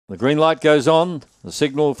The green light goes on, the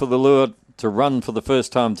signal for the lure to run for the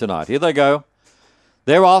first time tonight. Here they go.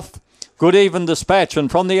 They're off. Good even dispatch,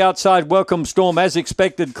 and from the outside, Welcome Storm, as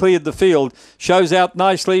expected, cleared the field. Shows out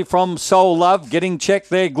nicely from Soul Love, getting checked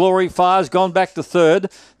there. Glory Fire's gone back to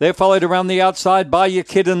third. They're followed around the outside by You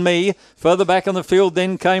Kiddin' Me. Further back in the field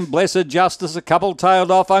then came Blessed Justice, a couple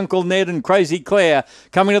tailed off Uncle Ned and Crazy Claire.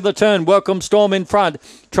 Coming to the turn, Welcome Storm in front,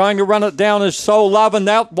 trying to run it down as Soul Love, and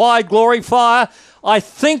out wide Glory Fire. I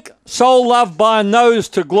think Soul Love by a nose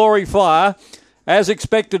to Glory Fire. As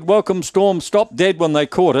expected, Welcome Storm stopped dead when they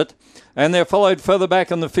caught it. And they're followed further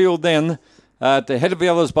back in the field then, at the head of the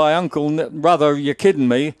others by You Kiddin'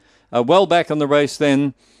 Me. Well back in the race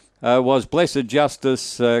then was Blessed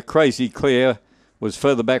Justice. Crazy Claire was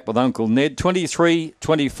further back with Uncle Ned.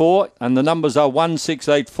 23-24, and the numbers are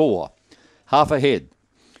 1-6-8-4. Half ahead.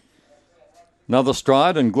 Another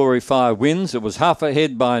stride, and Glory Fire wins. It was half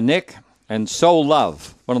ahead by a neck, and Soul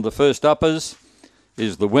Love, one of the first uppers,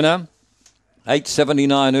 is the winner.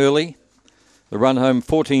 8.79 early. The run home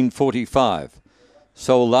 14.45.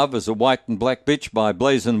 Soul Love is a white and black bitch by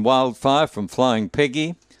Blazing Wildfire from Flying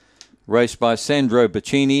Peggy. Raced by Sandro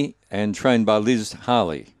Baccini and trained by Liz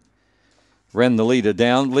Harley. Ran the leader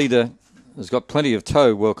down. Leader has got plenty of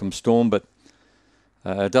toe, Welcome Storm, but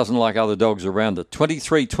doesn't like other dogs around it.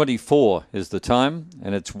 23.24 is the time,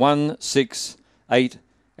 and it's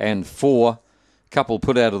 1-6-8-4. Couple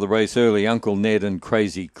put out of the race early, Uncle Ned and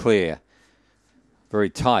Crazy Claire. Very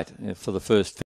tight for the first